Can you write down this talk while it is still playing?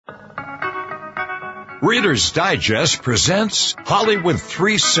Reader's Digest presents Hollywood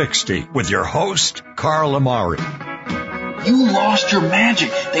 360 with your host, Carl Amari. You lost your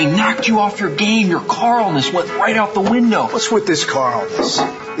magic. They knocked you off your game. Your Carlness went right out the window. What's with this Carlness?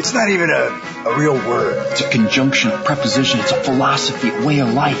 It's not even a real word. It's a conjunction, a preposition. It's a philosophy, a way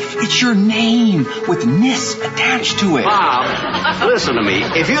of life. It's your name with ness attached to it. Bob, listen to me.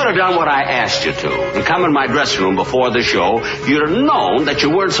 If you'd have done what I asked you to and come in my dressing room before the show, you'd have known that you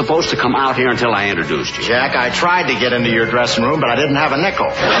weren't supposed to come out here until I introduced you. Jack, I tried to get into your dressing room, but I didn't have a nickel.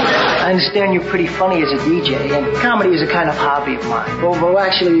 I understand you're pretty funny as a DJ, and comedy is a kind of hobby of mine. Well,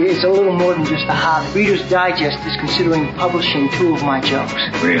 actually, it's a little more than just a hobby. Reader's Digest is considering publishing 2 of my jokes.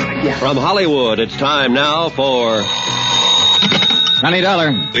 Really? Yeah. From Hollywood, it's time now for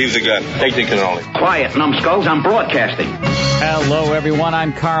 $20. Leave the gun. Take the cannoli. Quiet, numbskulls. I'm broadcasting. Hello, everyone.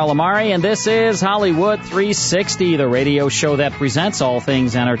 I'm Carl Amari, and this is Hollywood 360, the radio show that presents all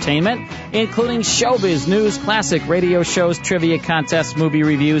things entertainment, including showbiz, news, classic radio shows, trivia contests, movie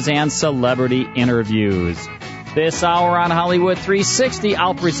reviews, and celebrity interviews. This hour on Hollywood 360,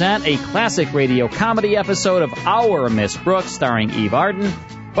 I'll present a classic radio comedy episode of Our Miss Brooks, starring Eve Arden.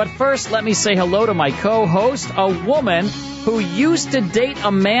 But first, let me say hello to my co-host, a woman who used to date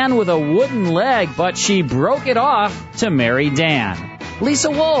a man with a wooden leg, but she broke it off to marry Dan. Lisa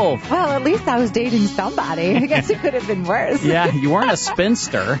Wolf. Well, at least I was dating somebody. I guess it could have been worse. Yeah, you weren't a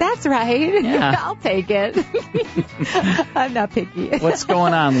spinster. That's right. Yeah. I'll take it. I'm not picky. What's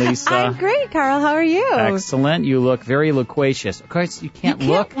going on, Lisa? I'm great, Carl. How are you? Excellent. You look very loquacious. Of course, you can't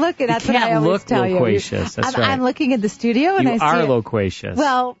look. That's what I always tell you. Loquacious. That's right. I'm looking at the studio and you I see are loquacious.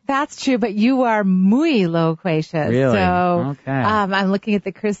 Well, that's true, but you are muy loquacious. Really? So, okay. I'm looking at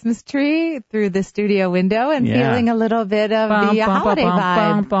the Christmas tree through the studio window and feeling a little bit of the holiday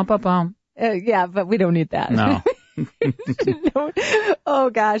vibe. Yeah, but we don't need that. No. No. Oh,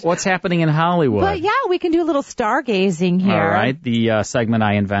 gosh. What's happening in Hollywood? But, yeah, we can do a little stargazing here. All right, the segment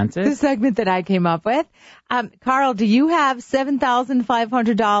I invented. The segment that I came up with. Carl, do you have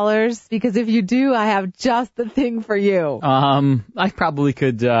 $7,500? Because if you do, I have just the thing for you. I probably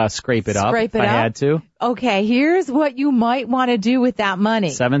could scrape it up if I had to. Okay, here's what you might want to do with that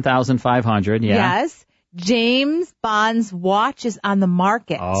money. $7,500, yeah. Yes. James Bond's watch is on the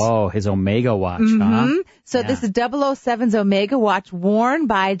market. Oh, his Omega watch, huh? So this is 007's Omega watch worn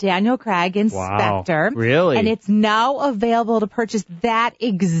by Daniel Craig in Spectre. Really? And it's now available to purchase that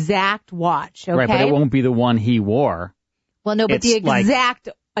exact watch, okay? Right, but it won't be the one he wore. Well, no, but it's the exact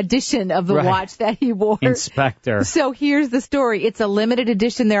edition of the watch that he wore. Inspector. So here's the story. It's a limited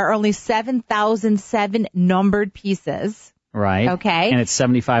edition. There are only 7,007 numbered pieces. Right. Okay. And it's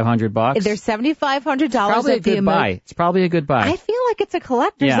 $7,500. They're $7,500. Probably a good buy. It's probably a good buy. I feel like it's a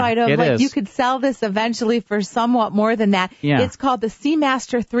collector's item. It is. You could sell this eventually for somewhat more than that. Yeah. It's called the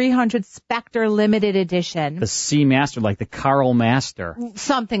Seamaster 300 Spectre Limited Edition. The Seamaster, like the Carl Master.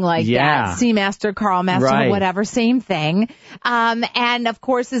 Something like that. Seamaster, Carl Master, whatever, same thing. And of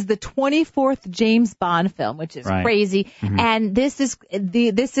course is the 24th James Bond film, which is crazy. And this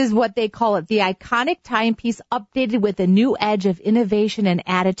is what they call it, the iconic timepiece updated with a new edge of innovation and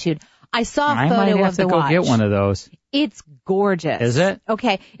attitude. I saw a photo of the watch. I might have to go get one of those. It's gorgeous. Is it?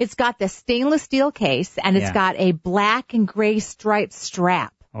 Okay. It's got the stainless steel case, and it's got a black and gray striped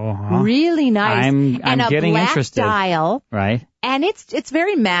strap. Really nice. I'm and getting a black interested. Dial. Right. And it's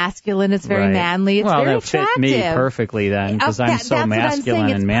very masculine. It's very manly. It's very attractive. Well, it'll fit me perfectly then, because I'm so masculine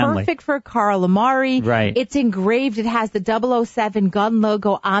and manly. It's perfect for Carl Amari. Right. It's engraved. It has the 007 gun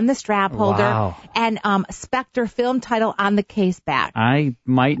logo on the strap holder. Wow. And Spectre film title on the case back. I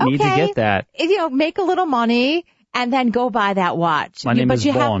might need to get that. Make a little money. And then go buy that watch. But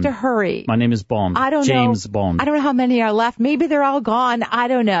you have to hurry. My name is Bond. I don't know. James Bond. I don't know how many are left. Maybe they're all gone. I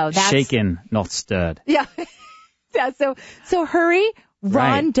don't know. Shaken, not stirred. Yeah. So hurry,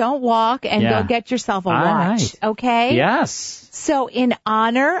 run, don't walk, and go get yourself a watch. Right. Okay? Yes. So in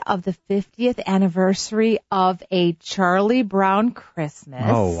honor of the 50th anniversary of A Charlie Brown Christmas.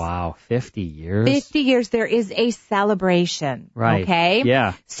 Oh, wow. 50 years? 50 years. There is a celebration. Right. Okay?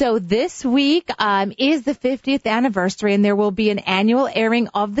 Yeah. So this week is the 50th anniversary, and there will be an annual airing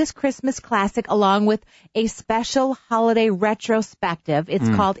of this Christmas classic along with a special holiday retrospective. It's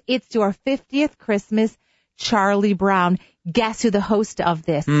called It's Your 50th Christmas, Charlie Brown. Guess who the host of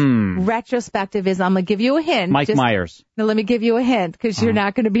this retrospective is? I'm going to give you a hint. Mike Myers. Now, let me give you a hint because you're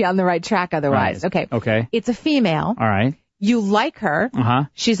not going to be on the right track otherwise. Right. Okay. It's a female. All right. You like her.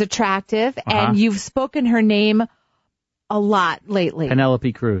 She's attractive, and you've spoken her name a lot lately.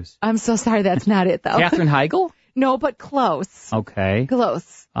 Penelope Cruz. I'm so sorry, that's not it, though. Katherine Heigl? No, but close. Okay.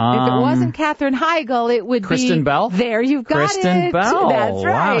 Close. If it wasn't Katherine Heigl, it would Kristen be... Bell? There, you've got Kristen it. Bell. That's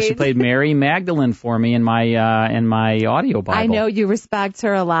right. Wow, she played Mary Magdalene for me in my audio Bible. I know you respect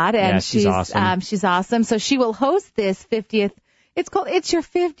her a lot, and yeah, she's awesome. She's awesome. So she will host this 50th. It's Your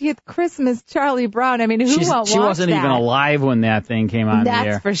 50th Christmas, Charlie Brown. I mean, who won't watch that? She wasn't even alive when that thing came on the air.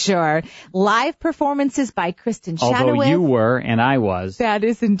 That's for sure. Live performances by Kristen Chenoweth. Although you were, and I was. That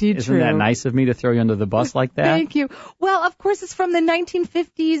is indeed Isn't true. that nice of me to throw you under the bus like that? Thank you. Well, of course, it's from the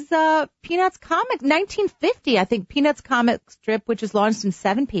 1950s Peanuts comic. 1950, I think, Peanuts comic strip, which was launched in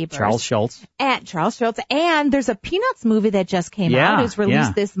 7 papers. Charles Schultz. And there's a Peanuts movie that just came out. It was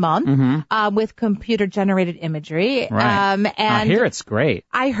released this month with computer-generated imagery. Right. And I hear it's great.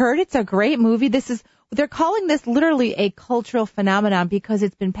 I heard it's a great movie. They're calling this literally a cultural phenomenon because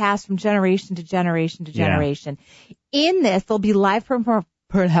it's been passed from generation to generation to generation. In this, there'll be live performances.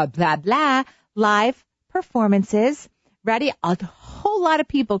 Ready? A whole lot of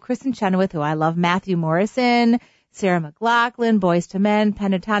people. Kristen Chenoweth, who I love, Matthew Morrison, Sarah McLachlan, Boyz II Men,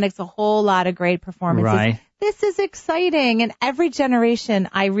 Pentatonics, a whole lot of great performances. Right. This is exciting, and every generation,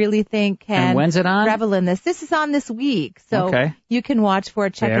 I really think, can and when's it on? revel in this. This is on this week, so you can watch for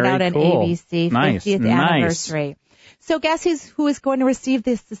it. Check it out on ABC, 50th anniversary. So guess who is going to receive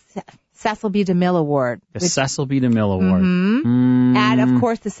this Cecil B. DeMille Award? The Cecil B. DeMille Award. And, of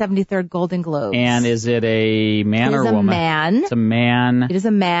course, the 73rd Golden Globes. And is it a man or woman? It's a man. It's a man. It is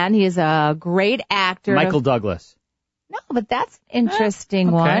a man. He is a great actor. Michael Douglas. No, but that's an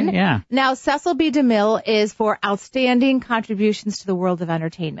interesting one. Yeah. Now, Cecil B. DeMille is for outstanding contributions to the world of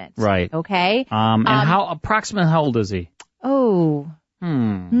entertainment. Right. Okay. And approximately how old is he? Oh. I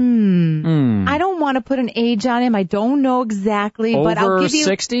don't want to put an age on him. I don't know exactly, but I'll give you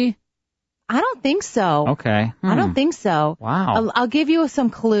 60? I don't think so. Okay. I don't think so. Wow. I'll give you some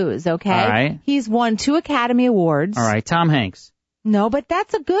clues, okay? All right. He's won 2 Academy Awards. All right. Tom Hanks. No, but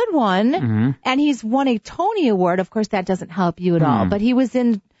that's a good one. And he's won a Tony Award. Of course, that doesn't help you at all. But he was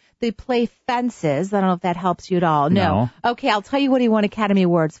in the play Fences. I don't know if that helps you at all. No. Okay, I'll tell you what he won Academy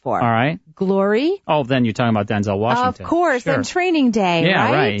Awards for. All right. Glory. Oh, then you're talking about Denzel Washington. Of course, and Training Day,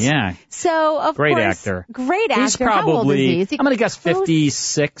 yeah, right? Yeah. So, of great course. Actor. Great actor. He's probably, how old is he? I'm going to guess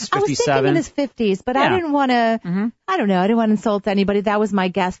 56, 57. I was thinking in his 50s, but I didn't want to, I don't know, I didn't want to insult anybody. That was my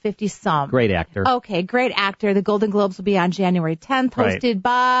guess, 50-some. Great actor. Okay, great actor. The Golden Globes will be on January 10th, hosted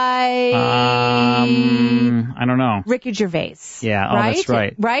by... I don't know. Ricky Gervais. Yeah, right? That's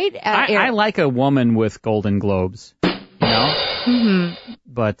right. Right? I like a woman with Golden Globes, you know?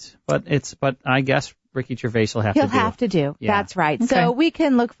 But I guess Ricky Gervais will have to do. He'll have to do. Yeah. That's right. Okay. So we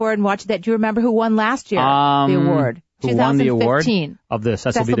can look forward and watch that. Do you remember who won last year? The award. Who won the award? Of the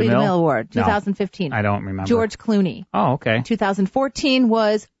Cecil B. DeMille Award, 2015. No, I don't remember. George Clooney. Oh, okay. 2014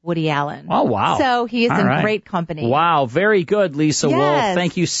 was Woody Allen. Oh, wow. So he is in great company. Wow, very good, Lisa Wolf.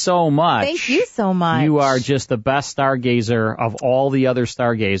 Thank you so much. Thank you so much. You are just the best stargazer of all the other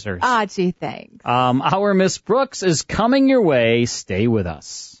stargazers. Ah, gee, thanks. Our Miss Brooks is coming your way. Stay with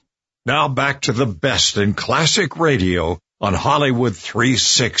us. Now back to the best in classic radio on Hollywood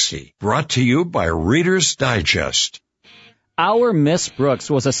 360, brought to you by Reader's Digest. Our Miss Brooks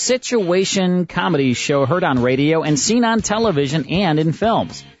was a situation comedy show heard on radio and seen on television and in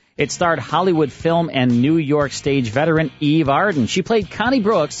films. It starred Hollywood film and New York stage veteran Eve Arden. She played Connie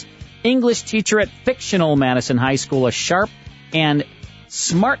Brooks, English teacher at fictional Madison High School, a sharp and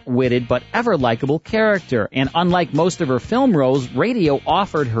smart-witted but ever-likable character. And unlike most of her film roles, radio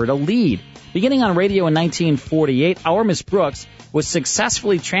offered her to lead. Beginning on radio in 1948, Our Miss Brooks was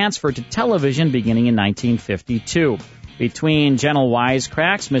successfully transferred to television beginning in 1952. Between gentle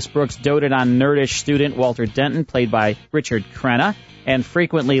wisecracks, Miss Brooks doted on nerdish student Walter Denton, played by Richard Crenna, and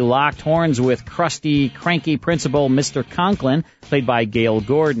frequently locked horns with crusty, cranky principal Mr. Conklin, played by Gale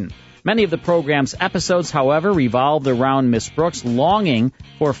Gordon. Many of the program's episodes, however, revolved around Miss Brooks longing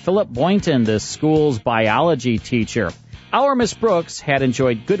for Philip Boynton, the school's biology teacher. Our Miss Brooks had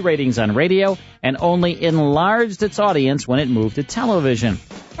enjoyed good ratings on radio and only enlarged its audience when it moved to television.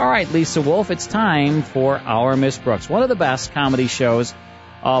 All right, Lisa Wolf, it's time for Our Miss Brooks, one of the best comedy shows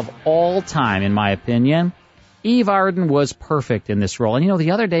of all time, in my opinion. Eve Arden was perfect in this role. And, you know,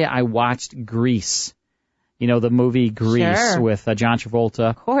 the other day I watched Grease, you know, the movie Grease with John Travolta.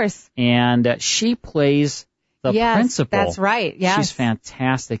 Of course. And she plays the principal. That's right. Yes. She's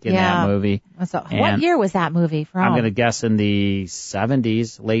fantastic in that movie. So, what year was that movie from? I'm going to guess in the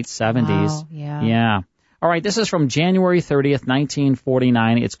 70s, late 70s. Wow, yeah. All right, this is from January 30th,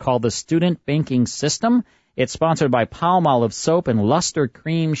 1949. It's called The Student Banking System. It's sponsored by Palmolive Soap and Luster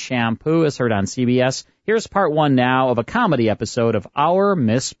Cream Shampoo. It's heard on CBS. Here's part one now of a comedy episode of Our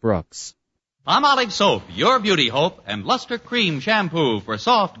Miss Brooks. Palmolive Soap, your beauty hope, and Luster Cream Shampoo for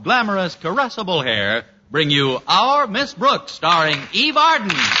soft, glamorous, caressable hair bring you Our Miss Brooks, starring Eve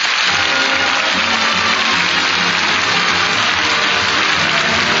Arden.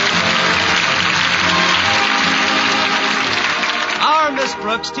 Our Miss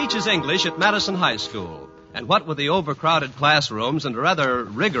Brooks teaches English at Madison High School, and what with the overcrowded classrooms and a rather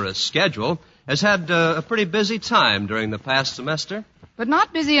rigorous schedule, has had a pretty busy time during the past semester. But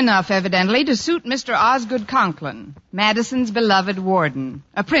not busy enough, evidently, to suit Mr. Osgood Conklin, Madison's beloved warden,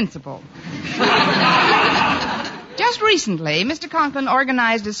 a principal. Just recently, Mr. Conklin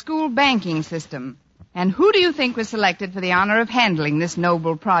organized a school banking system. And who do you think was selected for the honor of handling this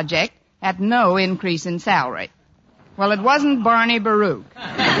noble project at no increase in salary? Well, it wasn't Barney Baruch.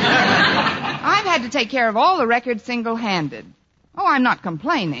 I've had to take care of all the records single-handed. Oh, I'm not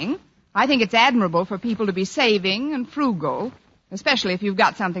complaining. I think it's admirable for people to be saving and frugal, especially if you've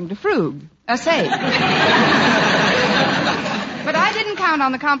got something to save. But I didn't count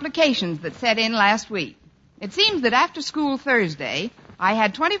on the complications that set in last week. It seems that after school Thursday, I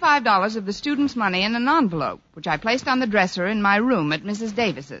had $25 of the students' money in an envelope, which I placed on the dresser in my room at Mrs.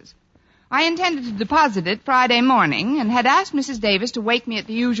 Davis's. I intended to deposit it Friday morning and had asked Mrs. Davis to wake me at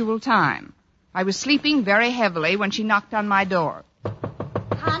the usual time. I was sleeping very heavily when she knocked on my door.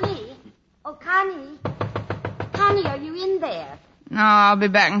 Connie? Oh, Connie? Connie, are you in there? No, I'll be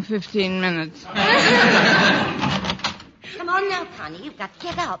back in 15 minutes. Come on now, Connie. You've got to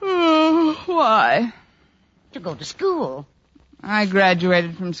get up. Why? To go to school. I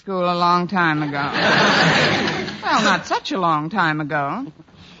graduated from school a long time ago. Well, not such a long time ago.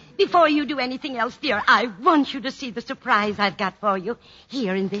 Before you do anything else, dear, I want you to see the surprise I've got for you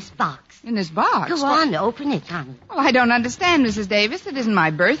here in this box. In this box? Go on, open it, Connie. Well, I don't understand, Mrs. Davis. It isn't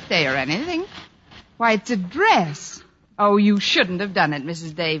my birthday or anything. Why, it's a dress. Oh, you shouldn't have done it,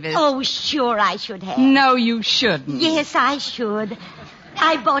 Mrs. Davis. Oh, sure I should have. No, you shouldn't. Yes, I should.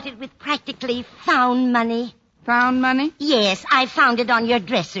 I bought it with practically found money. Found money? Yes, I found it on your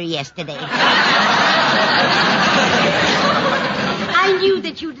dresser yesterday. I knew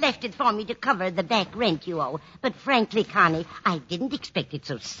that you'd left it for me to cover the back rent you owe. But frankly, Connie, I didn't expect it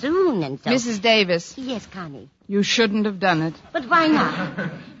so soon and so... Mrs. Davis. Yes, Connie. You shouldn't have done it. But why not?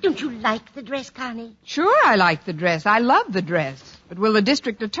 Don't you like the dress, Connie? Sure, I like the dress. I love the dress. But will the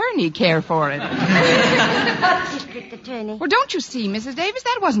district attorney care for it? What district attorney? Well, don't you see, Mrs. Davis,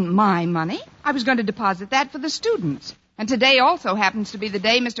 that wasn't my money. I was going to deposit that for the students. And today also happens to be the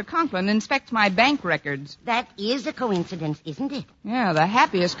day Mr. Conklin inspects my bank records. That is a coincidence, isn't it? Yeah, the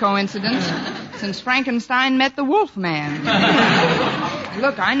happiest coincidence since Frankenstein met the Wolfman.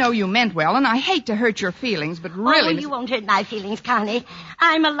 Look, I know you meant well, and I hate to hurt your feelings, but really... Oh, you won't hurt my feelings, Connie.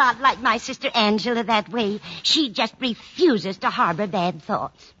 I'm a lot like my sister Angela that way. She just refuses to harbor bad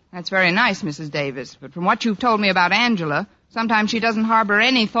thoughts. That's very nice, Mrs. Davis, but from what you've told me about Angela... Sometimes she doesn't harbor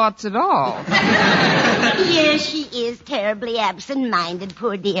any thoughts at all. Yes, she is terribly absent-minded,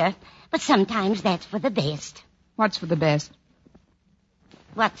 poor dear. But sometimes that's for the best. What's for the best?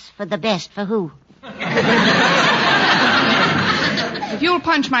 What's for the best for who? If you'll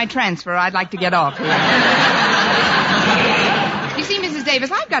punch my transfer, I'd like to get off here. You see, Mrs.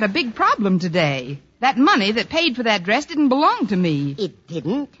 Davis, I've got a big problem today. That money that paid for that dress didn't belong to me. It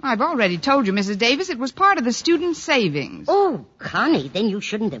didn't? I've already told you, Mrs. Davis, it was part of the students' savings. Oh, Connie, then you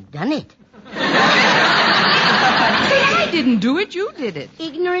shouldn't have done it. I didn't do it, you did it.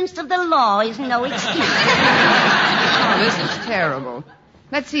 Ignorance of the law is no excuse. Oh, this is terrible.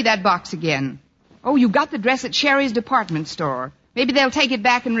 Let's see that box again. Oh, you got the dress at Sherry's department store. Maybe they'll take it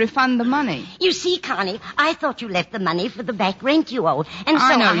back and refund the money. You see, Connie, I thought you left the money for the back rent you owe. And so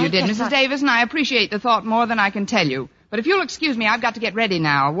I know you did, Mrs. Davis, and I appreciate the thought more than I can tell you. But if you'll excuse me, I've got to get ready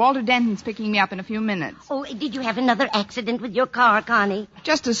now. Walter Denton's picking me up in a few minutes. Oh, did you have another accident with your car, Connie?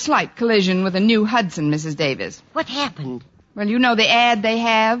 Just a slight collision with a new Hudson, Mrs. Davis. What happened? Well, you know the ad they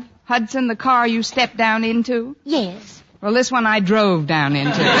have? Hudson, the car you stepped down into? Yes. Well, this one I drove down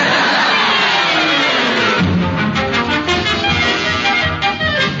into.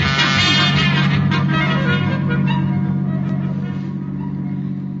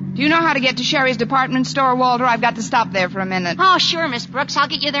 Do you know how to get to Sherry's department store, Walter? I've got to stop there for a minute. Oh, sure, Miss Brooks. I'll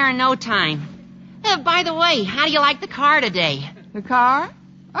get you there in no time. By the way, how do you like the car today? The car?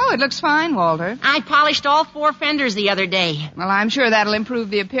 Oh, it looks fine, Walter. I polished all 4 fenders the other day. Well, I'm sure that'll improve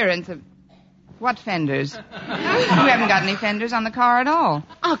the appearance of... What fenders? You haven't got any fenders on the car at all.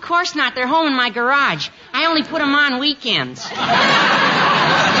 Oh, of course not. They're home in my garage. I only put them on weekends.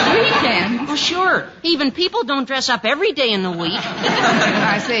 Weekends? Oh, sure. Even people don't dress up every day in the week.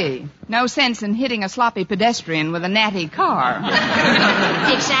 I see. No sense in hitting a sloppy pedestrian with a natty car.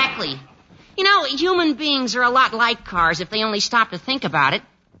 Exactly. You know, human beings are a lot like cars if they only stop to think about it.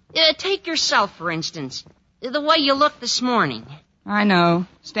 Take yourself, for instance. The way you look this morning. I know.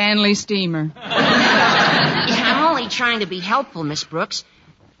 Stanley Steamer. Yeah, I'm only trying to be helpful, Miss Brooks.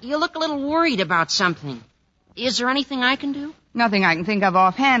 You look a little worried about something. Is there anything I can do? Nothing I can think of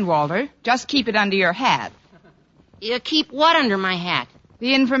offhand, Walter. Just keep it under your hat. You keep what under my hat?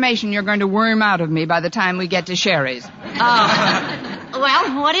 The information you're going to worm out of me by the time we get to Sherry's. Oh.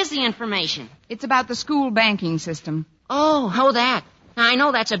 Well, what is the information? It's about the school banking system. Oh, that. I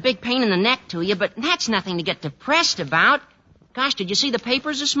know that's a big pain in the neck to you, but that's nothing to get depressed about. Gosh, did you see the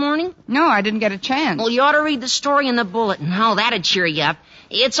papers this morning? No, I didn't get a chance. Well, you ought to read the story in the bulletin. Oh, that'd cheer you up.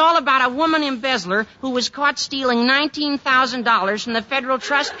 It's all about a woman embezzler who was caught stealing $19,000 from the Federal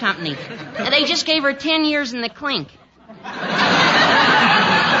Trust Company. They just gave her 10 years in the clink.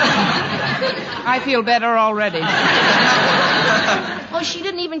 I feel better already. Oh, she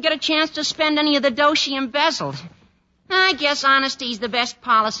didn't even get a chance to spend any of the dough she embezzled. I guess honesty's the best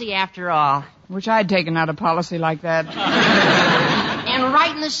policy after all. Wish I'd taken out a policy like that. And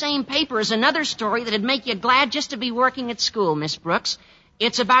right in the same paper is another story that'd make you glad just to be working at school, Miss Brooks.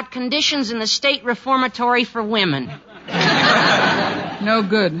 It's about conditions in the state reformatory for women. No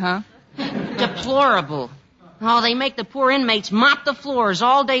good, huh? Deplorable. Oh, they make the poor inmates mop the floors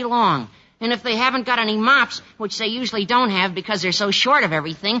all day long. And if they haven't got any mops, which they usually don't have because they're so short of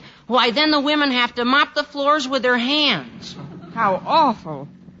everything, why, then the women have to mop the floors with their hands. How awful.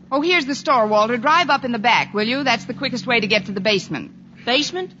 Oh, here's the store, Walter. Drive up in the back, will you? That's the quickest way to get to the basement.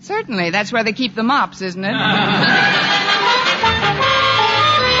 Basement? Certainly. That's where they keep the mops, isn't it?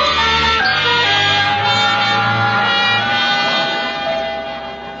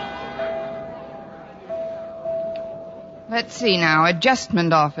 Let's see now.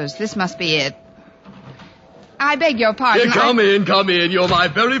 Adjustment office. This must be it. I beg your pardon. Come in. You're my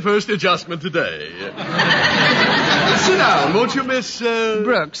very first adjustment today. Sit down, won't you, Miss...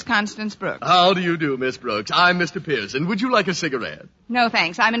 Brooks, Constance Brooks. How do you do, Miss Brooks? I'm Mr. Pearson. Would you like a cigarette? No,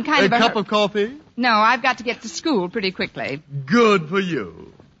 thanks. I'm in kind of a cup of coffee? No, I've got to get to school pretty quickly. Good for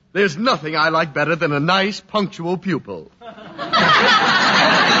you. There's nothing I like better than a nice, punctual pupil. Pupil?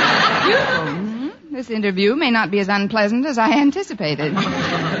 This interview may not be as unpleasant as I anticipated.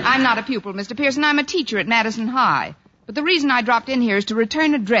 I'm not a pupil, Mr. Pearson. I'm a teacher at Madison High. But the reason I dropped in here is to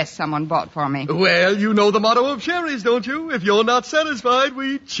return a dress someone bought for me. Well, you know the motto of Sherry's, don't you? If you're not satisfied,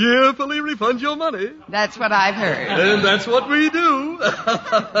 we cheerfully refund your money. That's what I've heard. And that's what we do.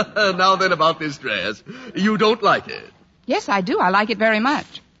 Now then, about this dress. You don't like it? Yes, I do. I like it very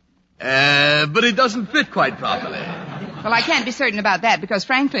much. But it doesn't fit quite properly. Well, I can't be certain about that because,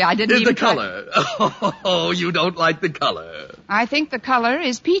 frankly, I didn't even... The color. Oh, you don't like the color. I think the color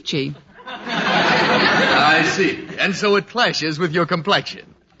is peachy. I see. And so it clashes with your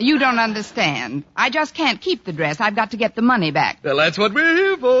complexion. You don't understand. I just can't keep the dress. I've got to get the money back. Well, that's what we're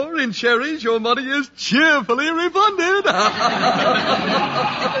here for. In Sherry's, your money is cheerfully refunded.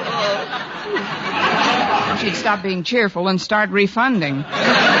 She'd stop being cheerful and start refunding.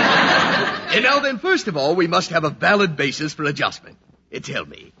 And now then, first of all, we must have a valid basis for adjustment. Tell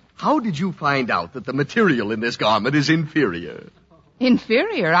me, how did you find out that the material in this garment is inferior?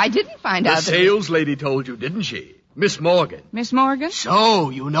 Inferior? I didn't find out. The sales lady told you, didn't she? Miss Morgan. Miss Morgan?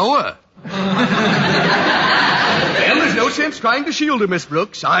 So, you know her. Well, there's no sense trying to shield her, Miss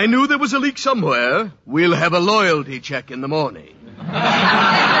Brooks. I knew there was a leak somewhere. We'll have a loyalty check in the morning.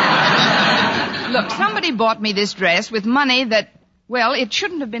 Look, somebody bought me this dress with money that, well, it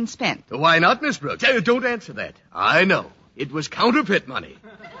shouldn't have been spent. Why not, Miss Brooks? Don't answer that. I know. It was counterfeit money.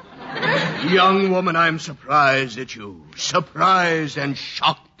 Young woman, I'm surprised at you. Surprised and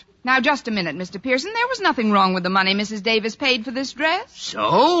shocked. Now, just a minute, Mr. Pearson. There was nothing wrong with the money Mrs. Davis paid for this dress.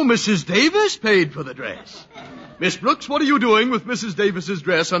 So, Mrs. Davis paid for the dress. Miss Brooks, what are you doing with Mrs. Davis's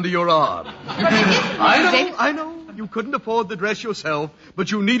dress under your arm? But it isn't Mrs. Davis. I know. You couldn't afford the dress yourself, but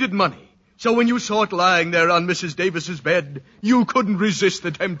you needed money. So when you saw it lying there on Mrs. Davis's bed, you couldn't resist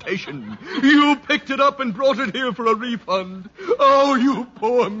the temptation. You picked it up and brought it here for a refund. Oh, you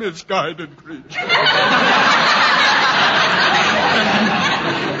poor misguided creature.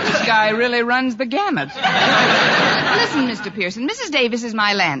 This guy really runs the gamut. Listen, Mr. Pearson, Mrs. Davis is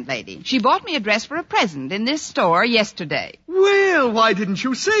my landlady. She bought me a dress for a present in this store yesterday. Well, why didn't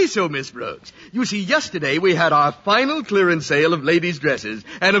you say so, Miss Brooks? You see, yesterday we had our final clearance sale of ladies' dresses,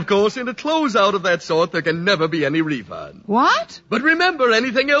 and of course, in a closeout of that sort, there can never be any refund. What? But remember,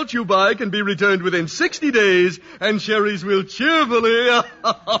 anything else you buy can be returned within 60 days, and Sherry's will cheerfully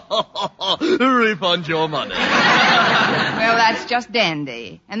refund your money. Well, that's just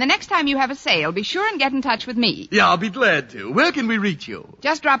dandy. And the next time you have a sale, be sure and get in touch with me. Yeah, be glad to. Where can we reach you?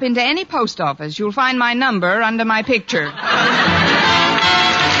 Just drop into any post office. You'll find my number under my picture.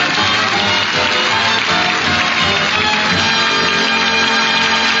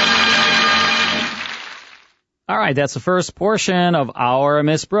 All right, that's the first portion of our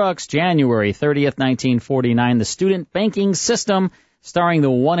Miss Brooks, January 30th, 1949, the student banking system, starring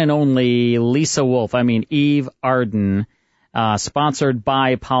the one and only Eve Arden, sponsored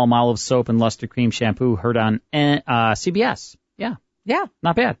by Palmolive soap and Luster Cream Shampoo, heard on CBS. Yeah. Yeah.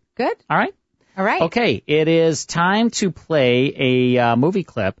 Not bad. Good. All right. All right. Okay, it is time to play a movie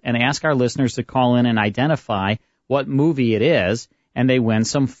clip and ask our listeners to call in and identify what movie it is, and they win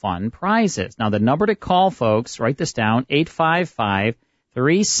some fun prizes. Now, the number to call, folks, write this down,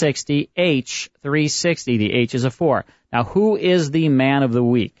 855-360-H360. The H is a 4. Now, who is the man of the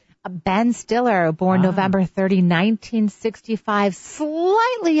week? Ben Stiller, born November 30, 1965,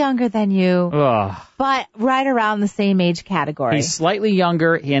 slightly younger than you, but right around the same age category. He's slightly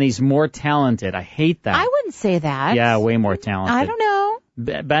younger, and he's more talented. I hate that. I wouldn't say that. Yeah, way more talented. I don't know.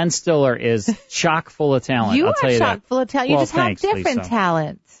 Ben Stiller is chock full of talent. You I'll tell are you chock that. full of talent. You just have different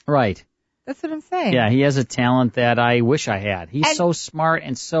talents. Right. That's what I'm saying. Yeah, he has a talent that I wish I had. He's so smart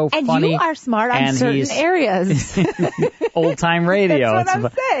and so funny. And you are smart on certain areas. Old-time radio. That's what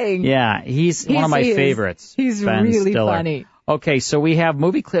I'm saying. Yeah, he's one of my favorites. He's Ben really Stiller. funny. Okay, so we have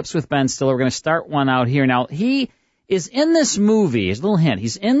movie clips with Ben Stiller. We're going to start one out here. Now, he is in this movie. Here's a little hint.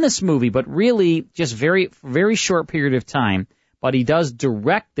 He's in this movie, but really just very short period of time. But he does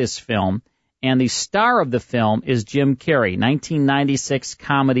direct this film, and the star of the film is Jim Carrey, 1996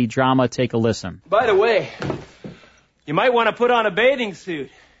 comedy drama. Take a listen. By the way, you might want to put on a bathing suit,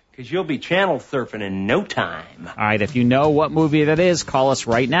 because you'll be channel surfing in no time. All right, if you know what movie that is, call us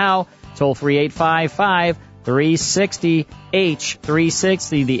right now. Toll free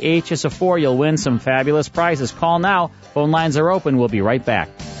 855-360-H360. The H is a 4. You'll win some fabulous prizes. Call now. Phone lines are open. We'll be right back.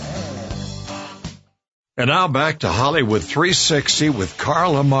 And now back to Hollywood 360 with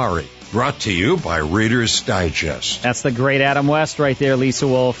Carl Amari, brought to you by Reader's Digest. That's the great Adam West right there, Lisa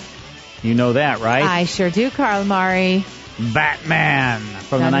Wolf. You know that, right? I sure do, Carl Amari. Batman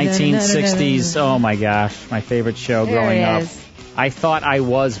from the 1960s. Oh, my gosh, my favorite show growing up. I thought I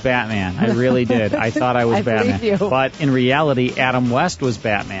was Batman. I really did. I thought I was Batman. Believe you. But in reality, Adam West was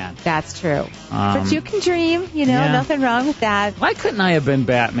Batman. That's true. But you can dream, nothing wrong with that. Why couldn't I have been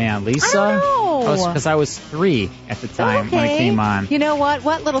Batman, Lisa? I don't know. Because I was 3 at the time when it came on. You know what?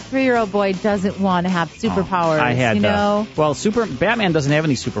 What little 3-year-old boy doesn't want to have superpowers? I had Batman doesn't have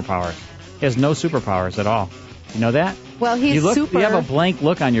any superpowers. He has no superpowers at all. You know that? Well, he's super. You have a blank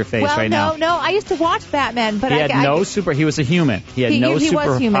look on your face right now. No. I used to watch Batman, but he had no super. He was a human. He had no superpowers. He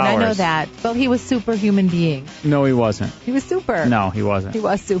was human. I know that. But he was superhuman being. No, he wasn't. He was super. No, he wasn't. He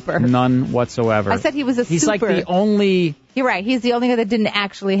was super. None whatsoever. I said he was a He's super. He's like the only. You're right. He's the only guy that didn't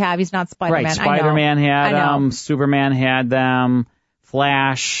actually have. He's not Spider-Man. Right. Spider-Man had them. Superman had them.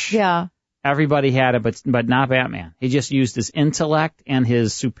 Flash. Yeah. Everybody had it, but not Batman. He just used his intellect and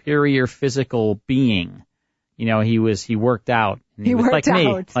his superior physical being. He worked out. He worked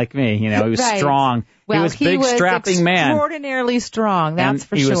out. Like me. He was strong. Well, he was big, strapping man. Extraordinarily strong. That's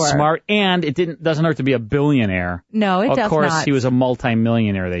for sure. He was smart, and it doesn't hurt to be a billionaire. No, it does not. Of course, he was a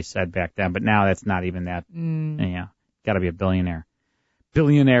multimillionaire. They said back then, but now that's not even that. Yeah, got to be a billionaire.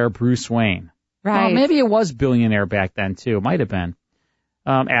 Billionaire Bruce Wayne. Right. Well, maybe it was billionaire back then too. Might have been.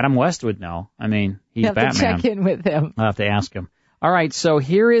 Adam West would know. I mean, he's Batman. You have to check in with him. I'll have to ask him. All right, so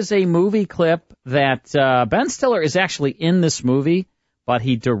here is a movie clip that Ben Stiller is actually in this movie, but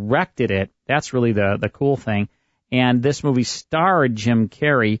he directed it. That's really the cool thing. And this movie starred Jim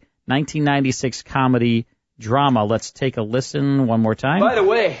Carrey, 1996 comedy drama. Let's take a listen one more time. By the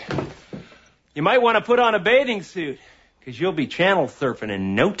way, you might want to put on a bathing suit, because you'll be channel surfing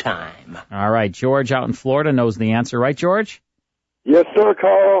in no time. All right, George out in Florida knows the answer. Right, George? Yes, sir,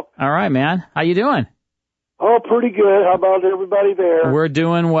 Carl. All right, man. How you doing? Oh, pretty good. How about everybody there? We're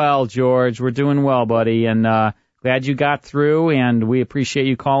doing well, George. We're doing well, buddy. And glad you got through, and we appreciate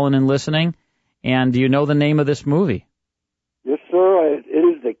you calling and listening. And do you know the name of this movie? Yes, sir. It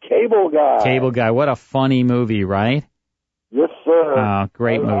is The Cable Guy. Cable Guy. What a funny movie, right? Yes, sir. Oh,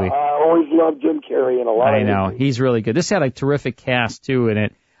 great movie. I always loved Jim Carrey in a lot of I know. movies. He's really good. This had a terrific cast, too, in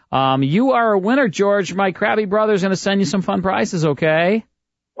it. You are a winner, George. My Krabby Brother's going to send you some fun prizes, okay?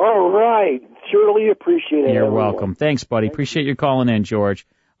 All right. Surely appreciate it. You're welcome. Thanks, buddy. Appreciate you calling in, George.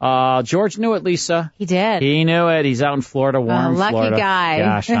 George knew it, Lisa. He did. He knew it. He's out in Florida, warm lucky Florida. Guy.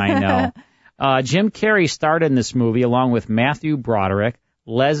 Gosh, I know. Jim Carrey starred in this movie along with Matthew Broderick,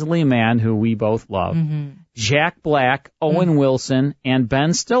 Leslie Mann, who we both love, Jack Black, Owen Wilson, and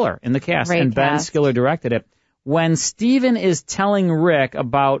Ben Stiller in the cast. Great Ben cast. Stiller directed it. when Steven is telling Rick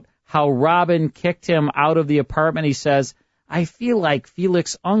about how Robin kicked him out of the apartment, he says, I feel like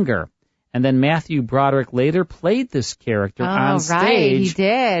Felix Unger. And then Matthew Broderick later played this character on stage. Right, he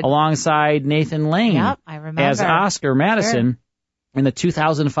did. Alongside Nathan Lane. Yep, I remember. As Oscar Madison in the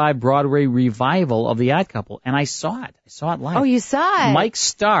 2005 Broadway revival of The Odd Couple. And I saw it. I saw it live. Oh, you saw it? Mike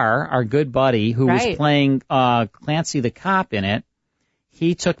Starr, our good buddy, who was playing Clancy the cop in it,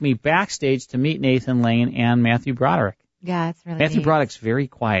 he took me backstage to meet Nathan Lane and Matthew Broderick. Yeah, it's really Matthew neat. Broderick's very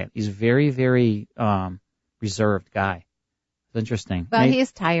quiet. He's a very, very reserved guy. It's interesting. Well, he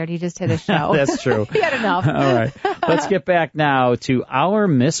is tired. He just hit a show. That's true. He had enough. All right. Let's get back now to our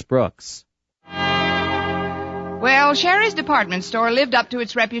Miss Brooks. Well, Sherry's department store lived up to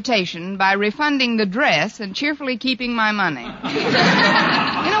its reputation by refunding the dress and cheerfully keeping my money.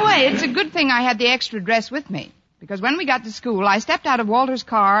 In a way, it's a good thing I had the extra dress with me, because when we got to school, I stepped out of Walter's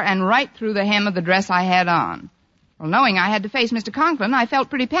car and right through the hem of the dress I had on. Well, knowing I had to face Mr. Conklin, I felt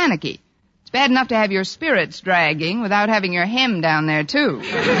pretty panicky. It's bad enough to have your spirits dragging without having your hem down there, too.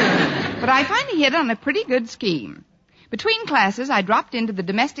 But I finally hit on a pretty good scheme. Between classes, I dropped into the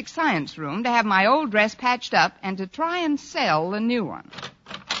domestic science room to have my old dress patched up and to try and sell the new one.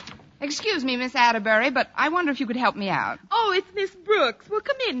 Excuse me, Miss Atterbury, but I wonder if you could help me out. Oh, it's Miss Brooks. Well,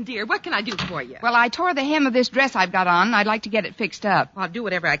 come in, dear. What can I do for you? Well, I tore the hem of this dress I've got on, and I'd like to get it fixed up. Well, I'll do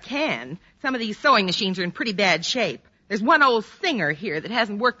whatever I can. Some of these sewing machines are in pretty bad shape. There's one old singer here that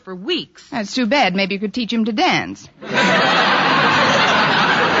hasn't worked for weeks. That's too bad. Maybe you could teach him to dance.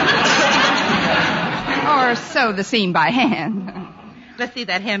 Or sew the seam by hand. Let's see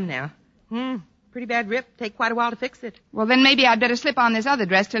that hem now. Pretty bad rip. Take quite a while to fix it. Well, then maybe I'd better slip on this other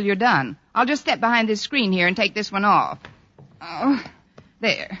dress till you're done. I'll just step behind this screen here and take this one off. Oh,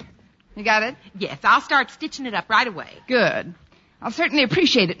 there. You got it? Yes, I'll start stitching it up right away. Good. I'll certainly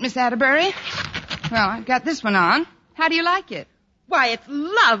appreciate it, Miss Atterbury. Well, I've got this one on. How do you like it? Why, it's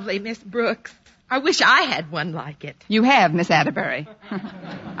lovely, Miss Brooks. I wish I had one like it. You have, Miss Atterbury.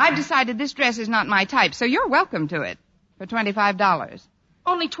 I've decided this dress is not my type, so you're welcome to it for $25.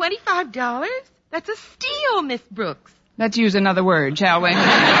 Only $25? That's a steal, Miss Brooks. Let's use another word, shall we?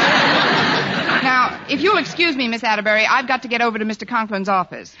 Now, if you'll excuse me, Miss Atterbury, I've got to get over to Mr. Conklin's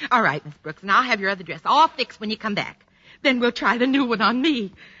office. All right, Miss Brooks, and I'll have your other dress all fixed when you come back. Then we'll try the new one on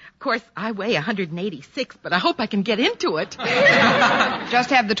me. Of course, I weigh 186, but I hope I can get into it. Just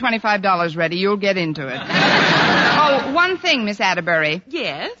have the $25 ready. You'll get into it. Oh, one thing, Miss Atterbury.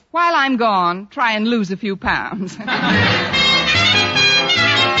 Yes? While I'm gone, try and lose a few pounds.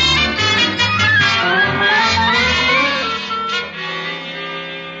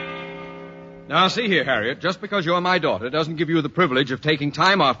 Now, see here, Harriet. Just because you're my daughter doesn't give you the privilege of taking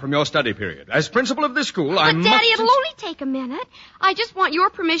time off from your study period. As principal of this school, I must... But, Daddy, it'll only take a minute. I just want your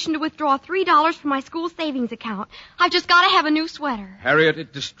permission to withdraw $3 from my school savings account. I've just got to have a new sweater. Harriet,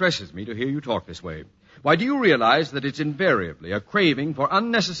 it distresses me to hear you talk this way. Why, do you realize that it's invariably a craving for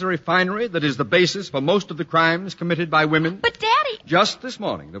unnecessary finery that is the basis for most of the crimes committed by women? But, Daddy... Just this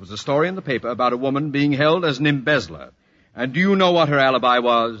morning, there was a story in the paper about a woman being held as an embezzler. And do you know what her alibi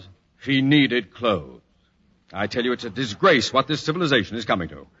was? She needed clothes. I tell you, it's a disgrace what this civilization is coming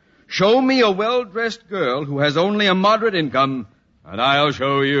to. Show me a well-dressed girl who has only a moderate income, and I'll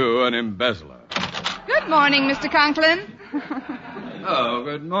show you an embezzler. Good morning, Mr. Conklin. Oh,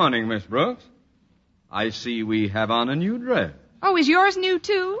 good morning, Miss Brooks. I see we have on a new dress. Oh, is yours new,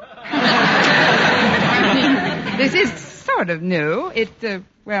 too? This is sort of new.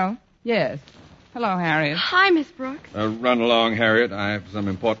 Well, yes. Hello, Harriet. Hi, Miss Brooks. Run along, Harriet. I have some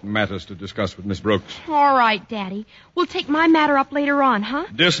important matters to discuss with Miss Brooks. All right, Daddy. We'll take my matter up later on, huh?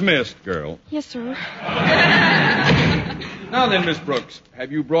 Dismissed, girl. Yes, sir. Now then, Miss Brooks,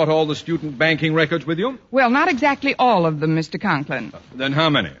 have you brought all the student banking records with you? Well, not exactly all of them, Mr. Conklin. Then how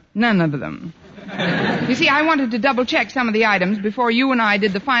many? None of them. You see, I wanted to double-check some of the items before you and I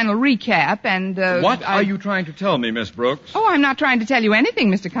did the final recap, and... What are you trying to tell me, Miss Brooks? Oh, I'm not trying to tell you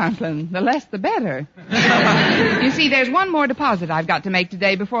anything, Mr. Conklin. The less, the better. You see, there's one more deposit I've got to make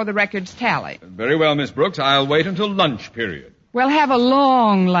today before the records tally. Very well, Miss Brooks. I'll wait until lunch period. We'll have a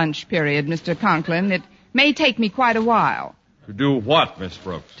long lunch period, Mr. Conklin. It may take me quite a while. To do what, Miss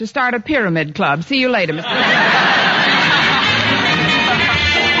Brooks? To start a pyramid club. See you later, Mr. Conklin.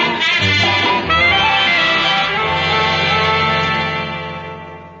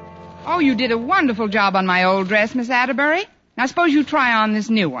 Oh, you did a wonderful job on my old dress, Miss Atterbury. Now, suppose you try on this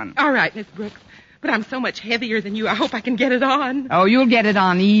new one. All right, Miss Brooks. But I'm so much heavier than you, I hope I can get it on. Oh, you'll get it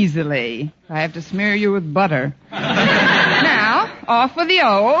on easily. I have to smear you with butter. Now, off with the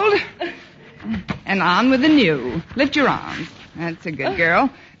old, and on with the new. Lift your arms. That's a good girl.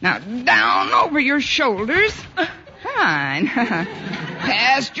 Now, down over your shoulders. Fine.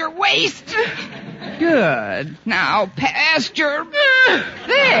 Past your waist. Good. Now, past your... There.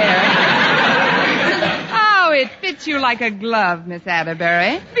 Oh, it fits you like a glove, Miss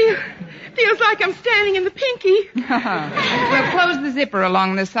Atterbury. Feels like I'm standing in the pinky. Well, close the zipper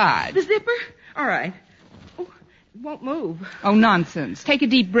along the side. The zipper? All right. Oh, it won't move. Oh, nonsense. Take a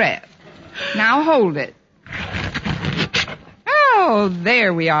deep breath. Now hold it. Oh,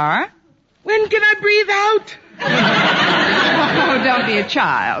 there we are. When can I breathe out? Oh, don't be a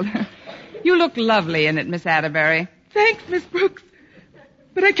child. You look lovely in it, Miss Atterbury. Thanks, Miss Brooks.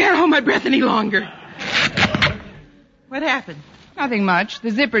 But I can't hold my breath any longer. What happened? Nothing much.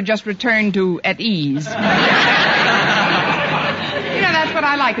 The zipper just returned to at ease. You know, that's what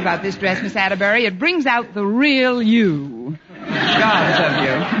I like about this dress, Miss Atterbury. It brings out the real you. Gods of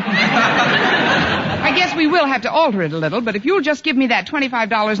you. I guess we will have to alter it a little, but if you'll just give me that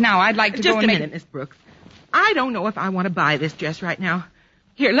 $25 now, I'd like to go and make... Just a minute, Miss Brooks. I don't know if I want to buy this dress right now.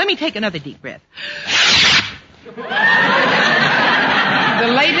 Here, let me take another deep breath. The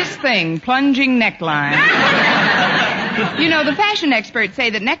latest thing, plunging neckline. You know, the fashion experts say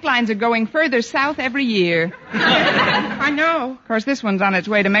that necklines are going further south every year. I know. Of course, this one's on its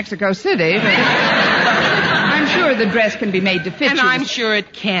way to Mexico City, but I'm sure the dress can be made to fit you. And I'm sure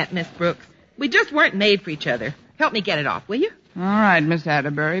it can't, Miss Brooks. We just weren't made for each other. Help me get it off, will you? All right, Miss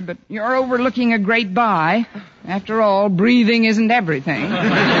Atterbury, but you're overlooking a great buy. After all, breathing isn't everything.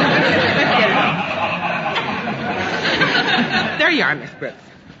 There you are, Miss Brooks.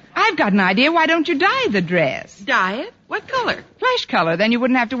 I've got an idea. Why don't you dye the dress? Dye it? What color? Flesh color. Then you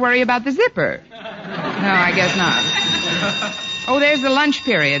wouldn't have to worry about the zipper. No, I guess not. Oh, there's the lunch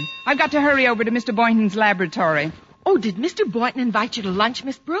period. I've got to hurry over to Mr. Boynton's laboratory. Oh, did Mr. Boynton invite you to lunch,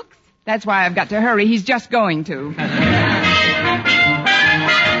 Miss Brooks? That's why I've got to hurry. He's just going to.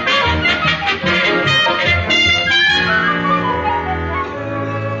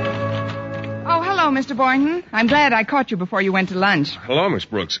 Mr. Boynton. I'm glad I caught you before you went to lunch. Hello, Miss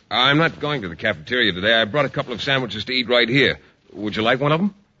Brooks. I'm not going to the cafeteria today. I brought a couple of sandwiches to eat right here. Would you like one of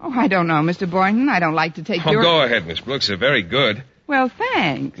them? Oh, I don't know, Mr. Boynton. I don't like to take your... Oh, go ahead, Miss Brooks. They're very good. Well,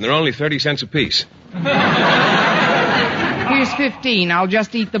 thanks. And they're only 30 cents apiece. Here's 15. I'll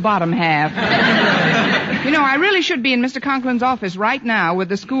just eat the bottom half. You know, I really should be in Mr. Conklin's office right now with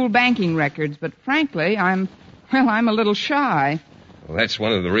the school banking records, but frankly, I'm a little shy. Well, that's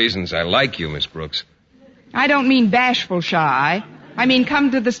one of the reasons I like you, Miss Brooks. I don't mean bashful shy. I mean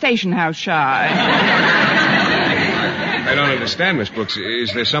come to the station house shy. I don't understand, Miss Brooks.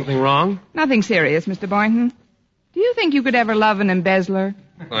 Is there something wrong? Nothing serious, Mr. Boynton. Do you think you could ever love an embezzler?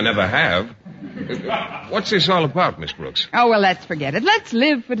 I never have. What's this all about, Miss Brooks? Oh, well, let's forget it. Let's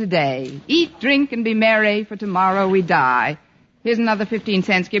live for today. Eat, drink, and be merry, for tomorrow we die. Here's another 15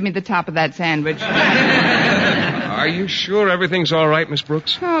 cents. Give me the top of that sandwich. Are you sure everything's all right, Miss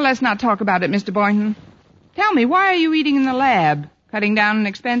Brooks? Oh, let's not talk about it, Mr. Boynton. Tell me, why are you eating in the lab? Cutting down on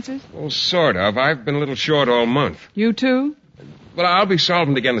expenses? Well, sort of. I've been a little short all month. You too? Well, I'll be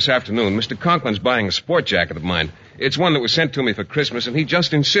solvent again this afternoon. Mr. Conklin's buying a sport jacket of mine. It's one that was sent to me for Christmas, and he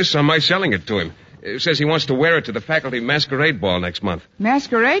just insists on my selling it to him. He says he wants to wear it to the faculty masquerade ball next month.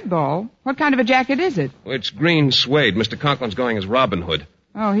 Masquerade ball? What kind of a jacket is it? Well, it's green suede. Mr. Conklin's going as Robin Hood.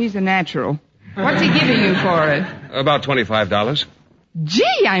 Oh, he's a natural. What's he giving you for it? About $25.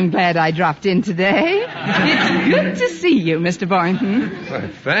 Gee, I'm glad I dropped in today. It's good to see you, Mr. Boynton. Well,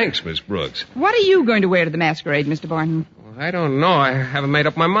 thanks, Miss Brooks. What are you going to wear to the masquerade, Mr. Boynton? Well, I don't know. I haven't made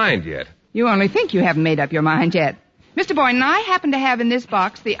up my mind yet. You only think you haven't made up your mind yet. Mr. Boynton, I happen to have in this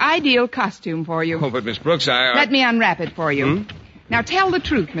box the ideal costume for you. Oh, but Miss Brooks, Let me unwrap it for you. Now, tell the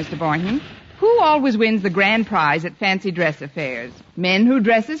truth, Mr. Boynton. Who always wins the grand prize at fancy dress affairs? Men who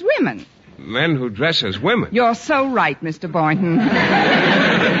dress as women. Men who dress as women? You're so right, Mr. Boynton.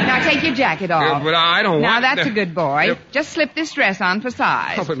 Now, take your jacket off. Yeah, but I don't now, want... Now, that's a good boy. Just slip this dress on for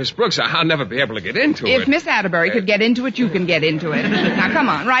size. Oh, but Miss Brooks, I'll never be able to get into it. If Miss Atterbury could get into it, you can get into it. Now, come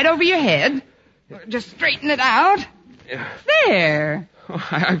on, right over your head. Just straighten it out. There. Oh,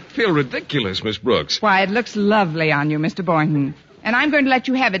 I feel ridiculous, Miss Brooks. Why, it looks lovely on you, Mr. Boynton. And I'm going to let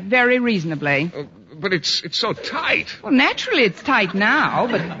you have it very reasonably. But it's so tight. Well, naturally it's tight now,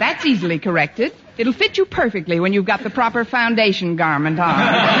 but that's easily corrected. It'll fit you perfectly when you've got the proper foundation garment on.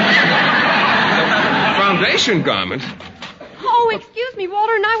 Foundation garment? Oh, excuse me,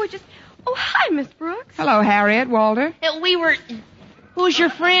 Walter and I were just... Oh, hi, Miss Brooks. Hello, Harriet, Walter. We were... Who's your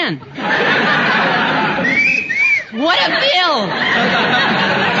friend? What a bill!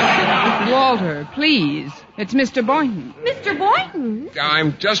 Walter, please. It's Mr. Boynton. Mr. Boynton?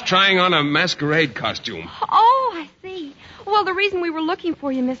 I'm just trying on a masquerade costume. Oh, I see. Well, the reason we were looking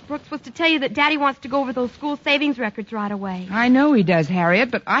for you, Miss Brooks, was to tell you that Daddy wants to go over those school savings records right away. I know he does,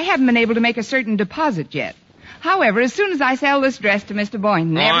 Harriet, but I haven't been able to make a certain deposit yet. However, as soon as I sell this dress to Mr.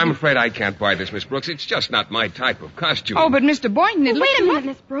 Boynton... I'm afraid I can't buy this, Miss Brooks. It's just not my type of costume. Oh, but Mr. Boynton... Well, wait a minute,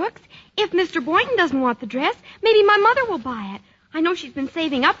 Miss Brooks. If Mr. Boynton doesn't want the dress, maybe my mother will buy it. I know she's been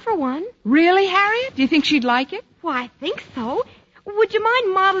saving up for one. Really, Harriet? Do you think she'd like it? Why, I think so. Would you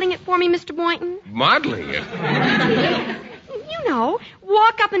mind modeling it for me, Mr. Boynton? Modeling it? You know,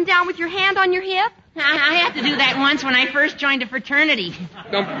 walk up and down with your hand on your hip. I had to do that once when I first joined a fraternity.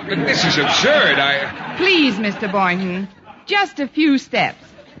 No, but this is absurd. Please, Mr. Boynton, just a few steps.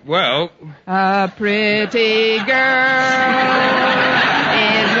 Well... A pretty girl is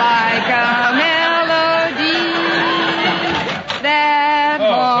like a melody that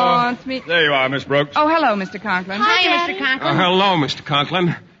haunts me. There you are, Miss Brooks. Oh, hello, Mr. Conklin. Hi, Mr. Conklin. Hello, Mr.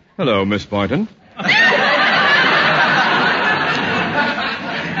 Conklin. Hello, Miss Boynton.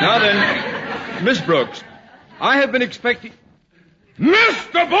 Now then, Miss Brooks, I have been expecting...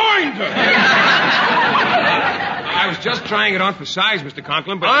 Mr. Boynton! I was just trying it on for size, Mr.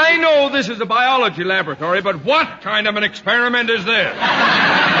 Conklin, but... I know this is a biology laboratory, but what kind of an experiment is this?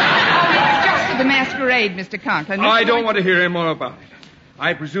 It's just the masquerade, Mr. Conklin. I don't want to hear any more about it.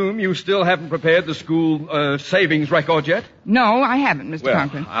 I presume you still haven't prepared the school savings records yet? No, I haven't, Mr.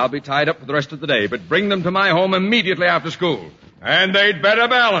 Conklin. I'll be tied up for the rest of the day, but bring them to my home immediately after school. And they'd better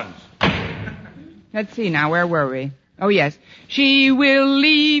balance. Let's see now, where were we? Oh, yes. She will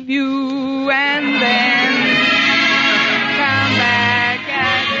leave you and then come back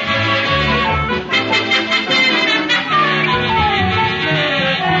again.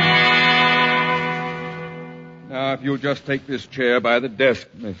 Now, if you'll just take this chair by the desk,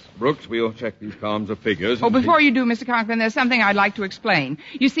 Miss Brooks, we'll check these columns of figures. Oh, before you do, Mr. Conklin, there's something I'd like to explain.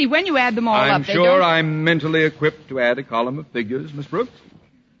 You see, when you add them all I'm up, they sure don't... I'm mentally equipped to add a column of figures, Miss Brooks.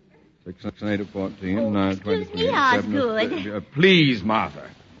 6, 8, 14, 9, 23, excuse me, Osgood. Please, Martha.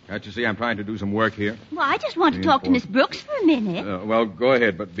 Can't you see I'm trying to do some work here? Well, I just want to talk to Miss Brooks for a minute. Well, go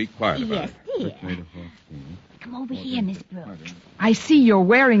ahead, but be quiet about Yes, it. dear. 6, 8, 14. Come over here, Miss Brooks. I see you're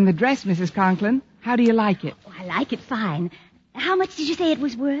wearing the dress, Mrs. Conklin. How do you like it? Oh, I like it fine. How much did you say it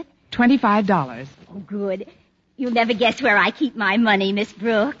was worth? $25. Oh, good. You'll never guess where I keep my money, Miss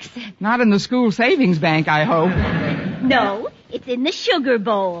Brooks. Not in the school savings bank, I hope. No, it's in the sugar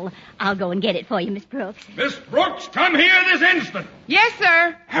bowl. I'll go and get it for you, Miss Brooks. Miss Brooks, come here this instant. Yes,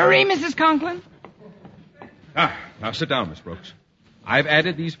 sir. Hurry, Mrs. Conklin. Now sit down, Miss Brooks. I've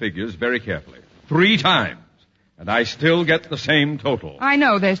added these figures very carefully. 3 times. And I still get the same total. I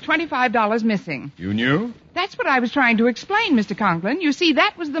know. There's $25 missing. You knew? That's what I was trying to explain, Mr. Conklin. You see,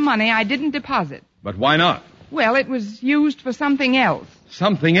 that was the money I didn't deposit. But why not? Well, it was used for something else.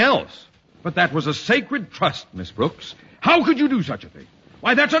 Something else? But that was a sacred trust, Miss Brooks. How could you do such a thing?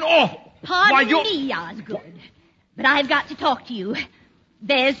 Why, that's an awful... Pardon me, Osgood. But I've got to talk to you.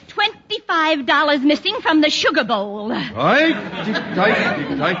 There's $25 missing from the sugar bowl. From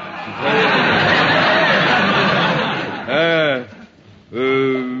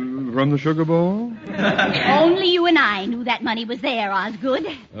the sugar bowl? Only you and I knew that money was there, Osgood.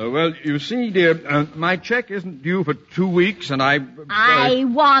 Well, you see, dear, my check isn't due for 2 weeks, and I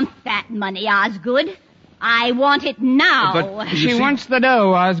want that money, Osgood. I want it now. But she wants the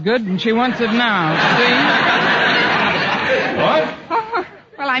dough, Osgood, and she wants it now. See? What?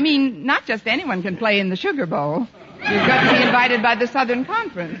 Well, I mean, not just anyone can play in the sugar bowl. You've got to be invited by the Southern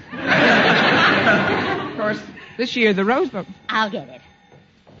Conference. Of course, this year the Rose Bowl. I'll get it.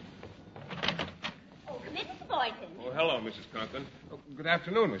 Oh, Mrs. Boynton. Oh, hello, Mrs. Conklin. Oh, good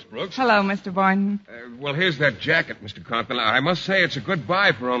afternoon, Miss Brooks. Hello, Mr. Boynton. Well, here's that jacket, Mr. Conklin. I must say it's a good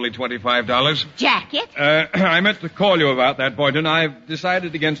buy for only $25. Jacket? I meant to call you about that, Boynton. I've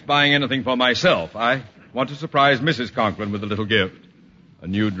decided against buying anything for myself. I want to surprise Mrs. Conklin with a little gift. A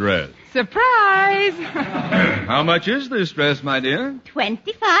new dress. Surprise! How much is this dress, my dear?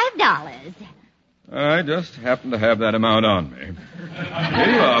 $25. I just happen to have that amount on me. Here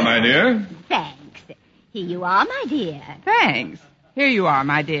you are, my dear. Thanks. Here you are, my dear. Thanks. Here you are,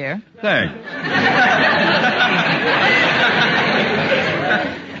 my dear. Thanks.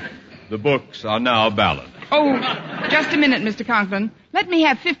 The books are now balanced. Oh, just a minute, Mr. Conklin. Let me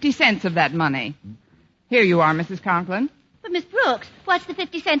have 50 cents of that money. Here you are, Mrs. Conklin. But, Miss Brooks, what's the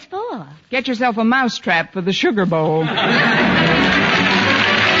 50 cents for? Get yourself a mousetrap for the sugar bowl. Eve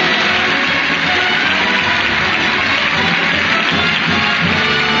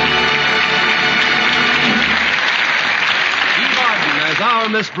Arden as our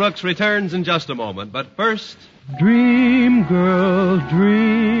Miss Brooks returns in just a moment, but first... Dream girl,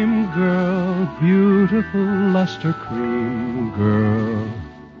 beautiful luster cream girl.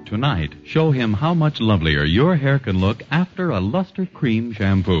 Tonight, show him how much lovelier your hair can look after a Luster Cream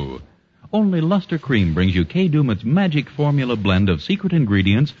shampoo. Only Luster Cream brings you Kay Daumit's magic formula blend of secret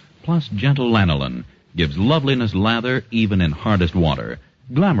ingredients plus gentle lanolin. Gives loveliness lather even in hardest water.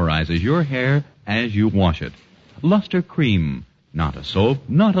 Glamorizes your hair as you wash it. Luster Cream. Not a soap,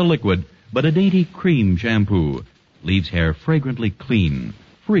 not a liquid, but a dainty cream shampoo. Leaves hair fragrantly clean,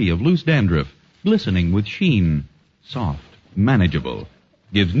 free of loose dandruff, glistening with sheen. Soft, manageable.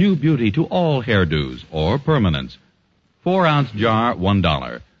 Gives new beauty to all hairdos or permanents. 4-ounce jar,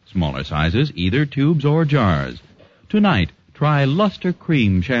 $1. Smaller sizes, either tubes or jars. Tonight, try Luster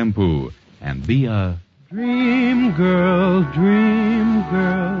Cream shampoo and be a Dream girl,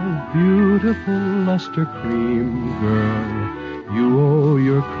 beautiful luster cream girl. You owe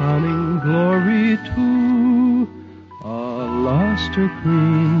your crowning glory to a Luster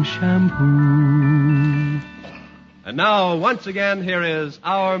Cream shampoo. And now, once again, here is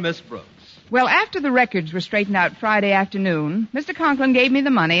our Miss Brooks. Well, after the records were straightened out Friday afternoon, Mr. Conklin gave me the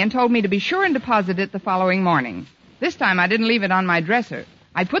money and told me to be sure and deposit it the following morning. This time I didn't leave it on my dresser.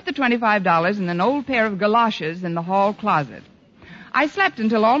 I put the $25 in an old pair of galoshes in the hall closet. I slept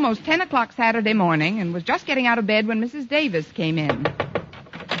until almost 10 o'clock Saturday morning and was just getting out of bed when Mrs. Davis came in.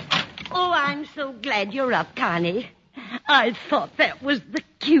 Oh, I'm so glad you're up, Connie. I thought that was the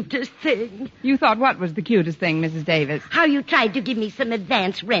cutest thing. You thought what was the cutest thing, Mrs. Davis? How you tried to give me some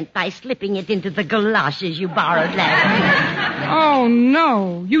advance rent by slipping it into the galoshes you borrowed last week. Oh,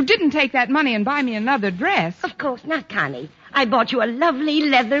 no. You didn't take that money and buy me another dress. Of course not, Connie. I bought you a lovely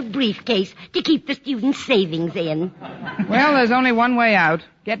leather briefcase to keep the students' savings in. Well, there's only one way out.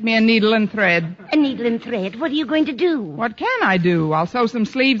 Get me a needle and thread. A needle and thread? What are you going to do? What can I do? I'll sew some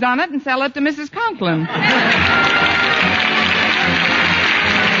sleeves on it and sell it to Mrs. Conklin.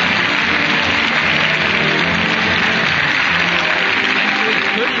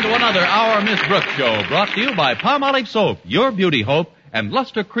 Tune into another Our Miss Brooks show brought to you by Palmolive Soap, your beauty hope, and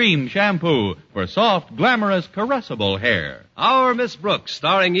Luster Cream Shampoo for soft, glamorous, caressable hair. Our Miss Brooks,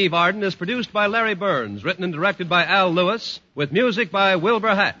 starring Eve Arden, is produced by Larry Burns, written and directed by Al Lewis, with music by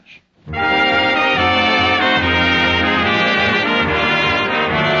Wilbur Hatch.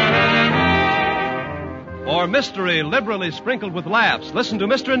 For mystery liberally sprinkled with laughs, listen to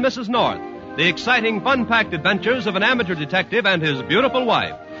Mr. and Mrs. North, the exciting, fun-packed adventures of an amateur detective and his beautiful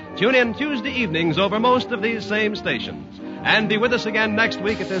wife. Tune in Tuesday evenings over most of these same stations. And be with us again next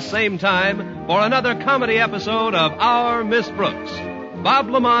week at this same time for another comedy episode of Our Miss Brooks. Bob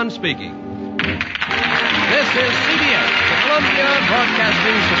Lemond speaking. This is CBS, the Columbia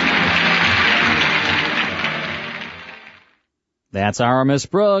Broadcasting System. That's Our Miss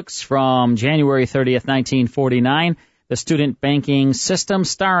Brooks from January 30th, 1949. The Student Banking System,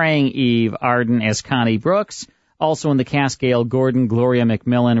 starring Eve Arden as Connie Brooks. Also in the cast, Gale Gordon, Gloria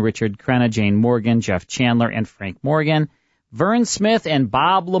McMillian, Richard Crenna, Jane Morgan, Jeff Chandler, and Frank Morgan. Verne Smith and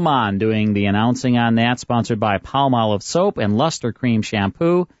Bob Lemond doing the announcing on that, sponsored by Palmolive Soap and Luster Cream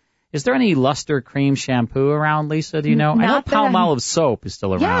Shampoo. Is there any Luster Cream Shampoo around, Lisa? Do you know? I know Palmolive Soap is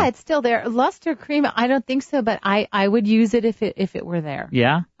still around. Yeah, it's still there. Luster Cream, I don't think so, but I would use it if it were there.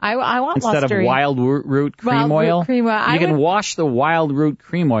 Yeah? I want Instead Luster. of wild root cream oil? Root cream oil. You can wash the wild root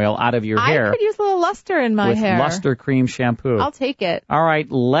cream oil out of your hair. I could use a little Luster in my hair. With Luster Cream Shampoo. I'll take it. All right,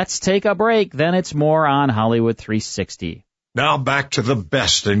 let's take a break. Then it's more on Hollywood 360. Now back to the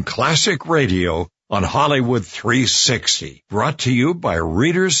best in classic radio on Hollywood 360, brought to you by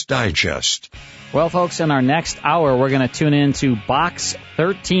Reader's Digest. Well, folks, in our next hour, we're going to tune into Box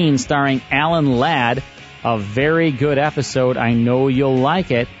 13, starring Alan Ladd. A very good episode. I know you'll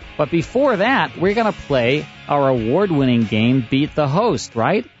like it. But before that, we're going to play our award-winning game, Beat the Host,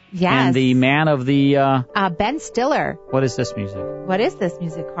 right? Yes. And the man of the... Ben Stiller. What is this music? What is this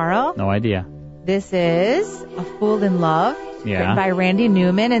music, Carl? No idea. This is A Fool in Love, written by Randy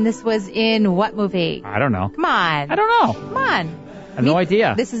Newman, and this was in what movie? I don't know. Come on. I don't know. Come on. I have no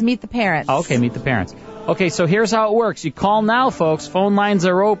idea. This is Meet the Parents. Okay, Meet the Parents. Okay, so here's how it works. You call now, folks. Phone lines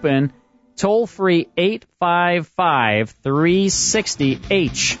are open. Toll free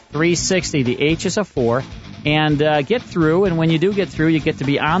 855-360-H. 360. The H is a 4. And get through, and when you do get through, you get to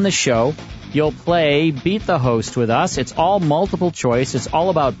be on the show. You'll play Beat the Host with us. It's all multiple choice. It's all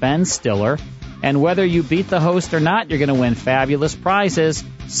about Ben Stiller. And whether you beat the host or not, you're going to win fabulous prizes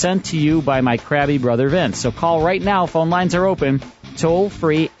sent to you by my crabby brother Vince. So call right now. Phone lines are open. Toll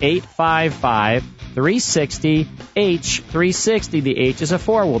free 855-360-H. 360. The H is a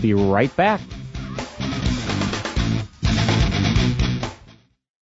 4. We'll be right back.